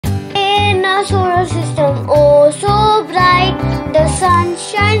solar system, oh so bright, the sun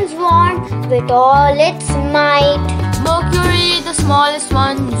shines warm with all its might. Mercury, the smallest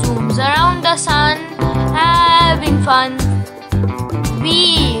one, zooms around the sun, having fun.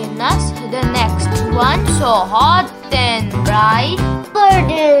 Venus, the next one, so hot and bright,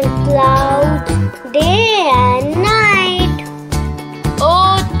 Covered in clouds, day and night.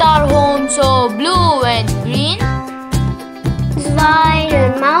 Earth, our home, so blue and green, Wide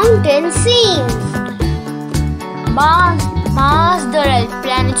and mountain scenes. Mars, the red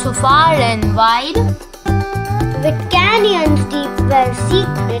planet, so far and wide, With canyons deep where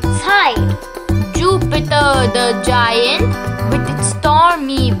secrets hide. Jupiter, the giant, with its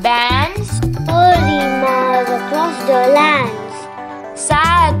stormy bands, Early Mars across the lands.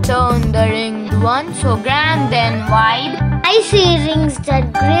 Saturn, the ringed one, so grand and wide, Icy rings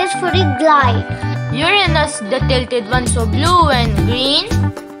that gracefully glide. Uranus, the tilted one, so blue and green,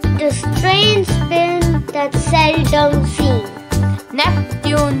 The strange spin that's seldom seen.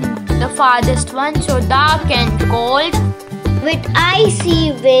 Neptune, the farthest one, so dark and cold, With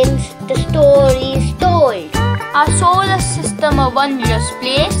icy winds, the story's told. our solar system a wondrous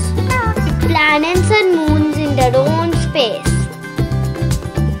place, With planets and moons in their own space.